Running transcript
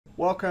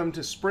Welcome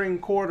to Spring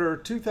Quarter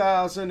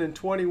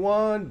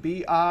 2021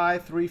 BI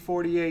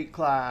 348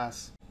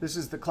 class. This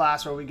is the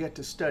class where we get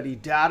to study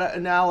data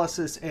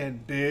analysis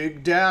and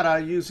big data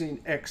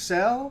using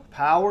Excel,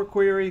 Power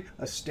Query,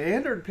 a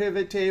standard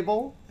pivot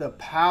table, the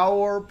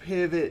Power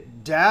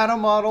Pivot Data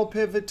Model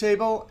Pivot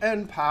Table,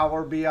 and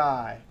Power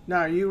BI.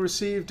 Now, you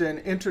received an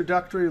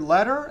introductory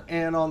letter,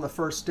 and on the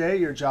first day,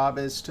 your job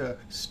is to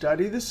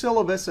study the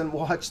syllabus and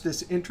watch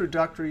this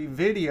introductory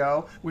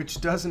video,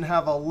 which doesn't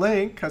have a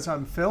link because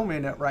I'm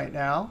filming it right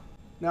now.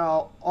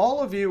 Now, all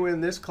of you in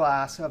this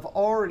class have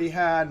already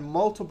had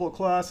multiple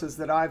classes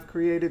that I've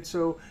created,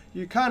 so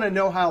you kind of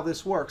know how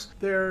this works.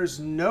 There's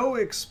no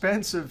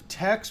expensive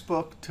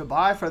textbook to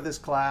buy for this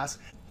class.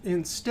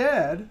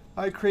 Instead,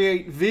 I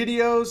create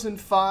videos and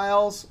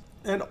files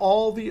and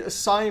all the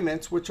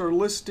assignments, which are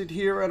listed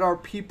here at our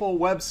People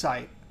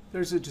website.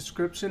 There's a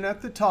description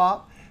at the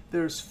top.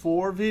 There's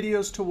 4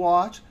 videos to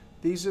watch.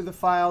 These are the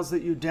files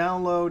that you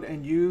download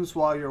and use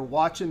while you're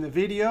watching the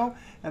video.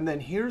 And then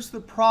here's the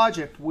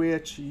project,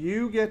 which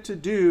you get to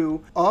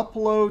do,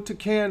 upload to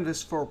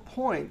Canvas for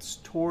points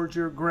towards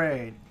your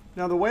grade.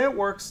 Now, the way it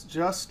works,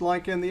 just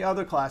like in the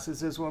other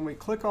classes, is when we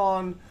click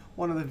on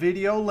one of the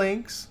video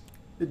links,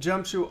 it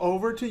jumps you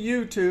over to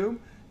YouTube.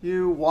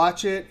 You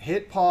watch it,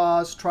 hit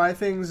pause, try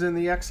things in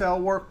the Excel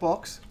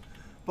workbooks.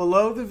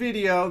 Below the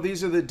video,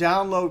 these are the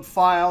download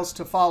files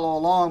to follow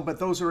along, but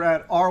those are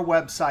at our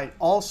website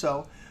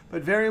also.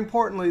 But very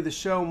importantly, the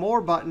Show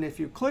More button, if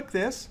you click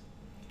this,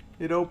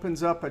 it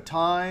opens up a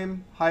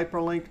time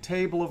hyperlink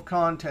table of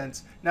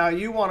contents. Now,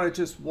 you want to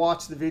just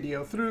watch the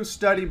video through,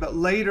 study, but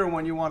later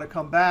when you want to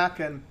come back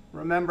and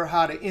remember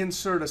how to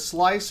insert a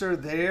slicer,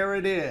 there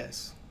it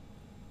is.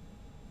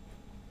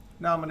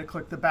 Now I'm going to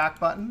click the back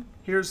button.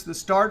 Here's the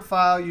start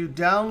file. You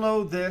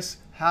download this,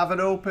 have it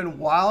open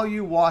while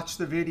you watch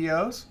the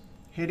videos,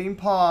 hitting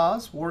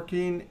pause,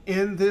 working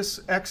in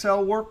this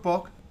Excel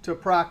workbook to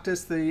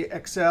practice the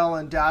Excel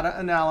and data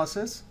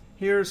analysis.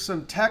 Here's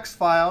some text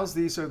files.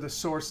 These are the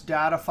source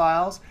data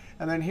files.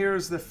 And then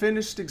here's the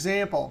finished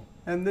example.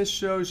 And this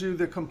shows you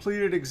the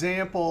completed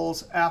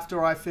examples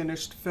after I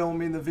finished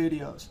filming the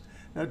videos.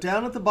 Now,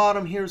 down at the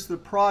bottom, here's the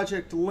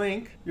project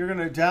link. You're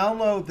going to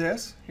download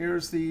this.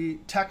 Here's the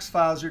text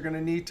files you're going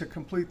to need to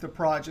complete the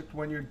project.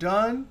 When you're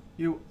done,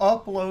 you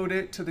upload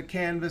it to the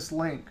Canvas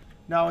link.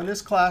 Now, in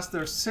this class,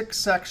 there's 6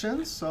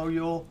 sections, so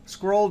you'll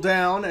scroll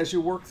down as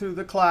you work through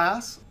the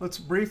class. Let's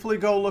briefly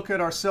go look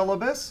at our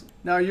syllabus.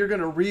 Now, you're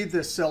going to read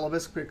this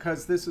syllabus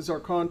because this is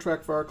our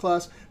contract for our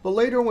class. But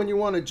later, when you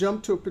want to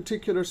jump to a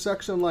particular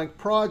section like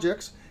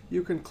projects,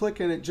 you can click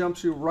and it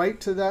jumps you right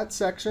to that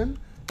section.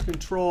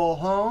 Control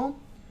Home.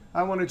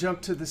 I want to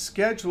jump to the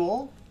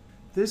schedule.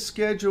 This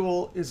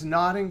schedule is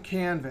not in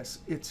Canvas.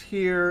 It's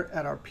here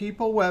at our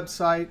People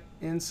website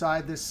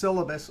inside this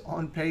syllabus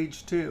on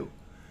page 2.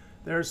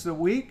 There's the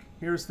week.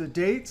 Here's the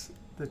dates,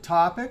 the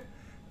topic.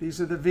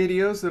 These are the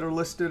videos that are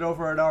listed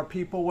over at our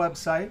People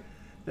website.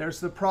 There's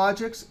the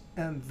projects,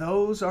 and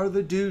those are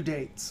the due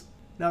dates.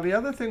 Now, the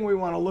other thing we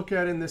want to look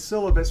at in this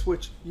syllabus,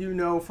 which you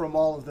know from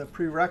all of the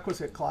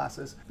prerequisite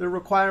classes, the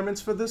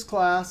requirements for this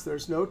class.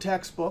 There's no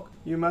textbook.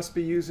 You must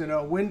be using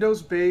a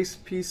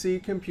Windows-based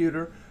PC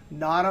computer,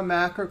 not a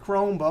Mac or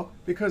Chromebook,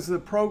 because the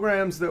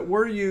programs that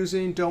we're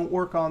using don't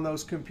work on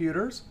those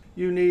computers.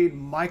 You need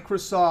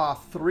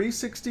Microsoft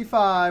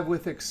 365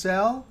 with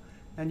Excel,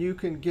 and you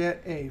can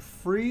get a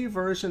free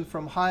version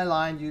from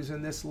Highline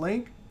using this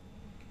link.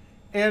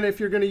 And if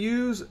you're going to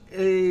use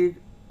a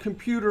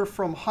computer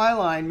from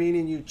Highline,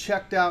 meaning you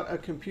checked out a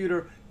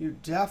computer, you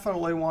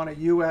definitely want a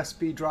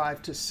USB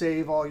drive to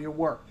save all your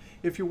work.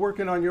 If you're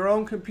working on your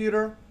own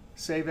computer,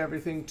 save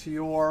everything to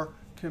your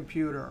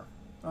computer.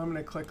 I'm going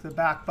to click the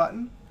back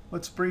button.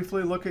 Let's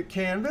briefly look at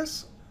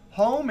Canvas.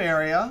 Home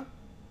area.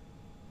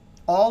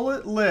 All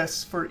it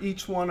lists for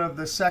each one of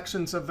the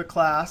sections of the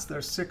class,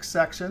 there's 6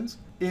 sections,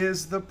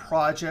 is the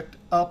project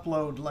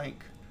upload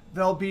link.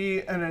 There'll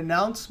be an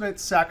announcement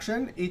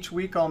section. Each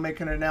week I'll make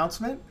an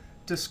announcement.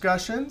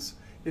 Discussions.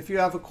 If you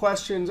have a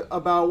question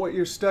about what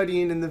you're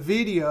studying in the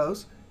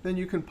videos, then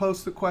you can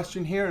post the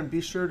question here and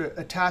be sure to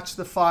attach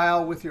the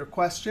file with your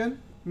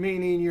question,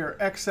 meaning your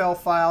Excel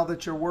file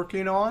that you're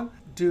working on.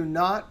 Do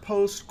not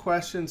post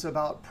questions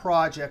about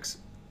projects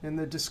in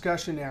the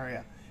discussion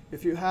area.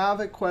 If you have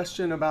a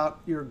question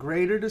about your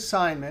graded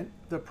assignment,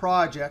 the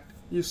project,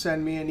 you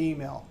send me an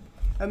email.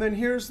 And then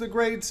here's the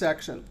grade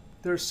section.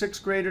 There's 6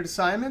 graded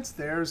assignments.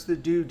 There's the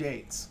due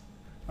dates.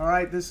 All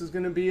right, this is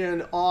going to be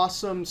an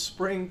awesome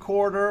spring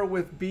quarter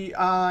with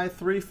BI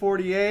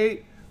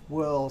 348.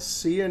 We'll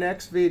see you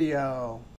next video.